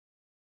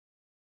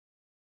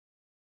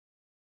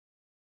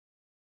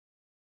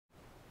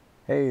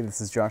Hey, this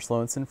is Josh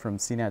Lowenson from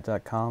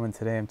CNET.com, and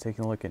today I'm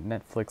taking a look at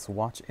Netflix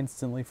Watch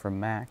Instantly for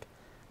Mac.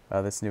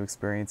 This new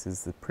experience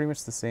is pretty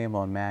much the same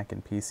on Mac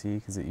and PC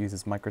because it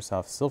uses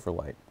Microsoft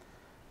Silverlight.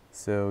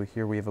 So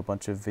here we have a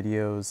bunch of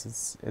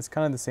videos. It's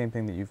kind of the same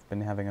thing that you've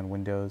been having on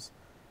Windows,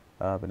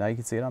 but now you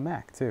can see it on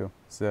Mac too.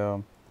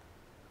 So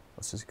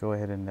let's just go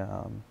ahead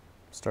and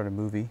start a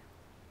movie.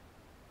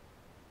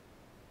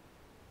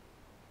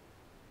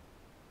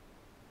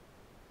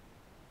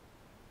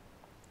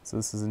 So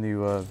this is a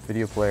new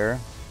video player.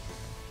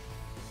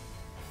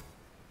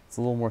 It's a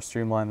little more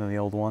streamlined than the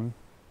old one.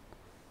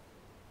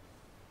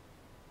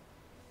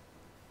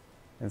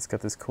 And it's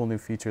got this cool new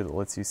feature that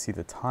lets you see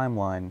the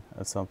timeline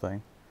of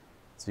something.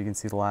 So you can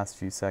see the last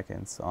few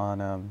seconds.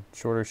 On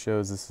shorter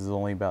shows, this is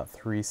only about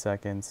 3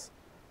 seconds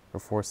or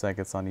 4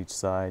 seconds on each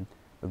side.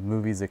 With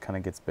movies, it kind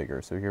of gets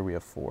bigger. So here we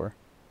have 4.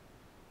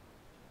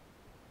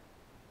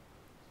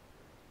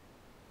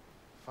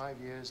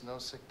 5 years, no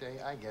sick day.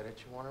 I get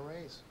it. You want a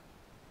raise.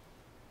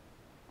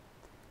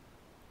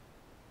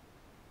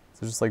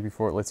 So just like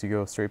before, it lets you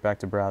go straight back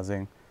to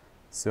browsing.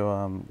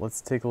 So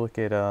let's take a look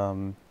at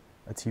a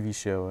TV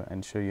show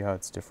and show you how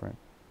it's different.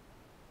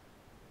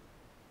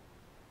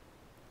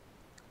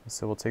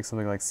 So we'll take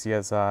something like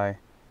CSI,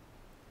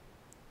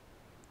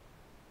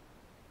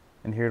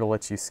 and here to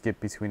let you skip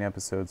between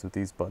episodes with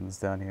these buttons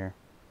down here.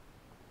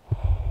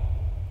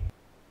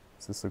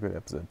 So this will go to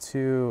episode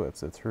 2,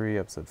 episode 3,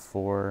 episode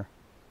 4.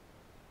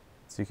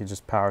 So you can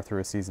just power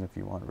through a season if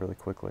you want really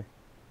quickly.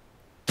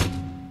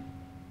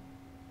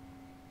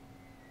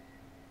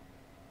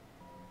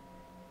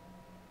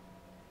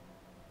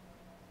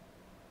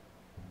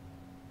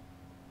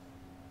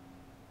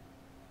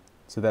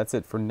 So that's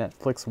it for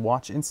Netflix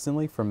Watch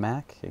Instantly for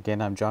Mac.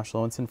 Again, I'm Josh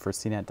Lowenson for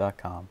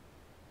CNET.com.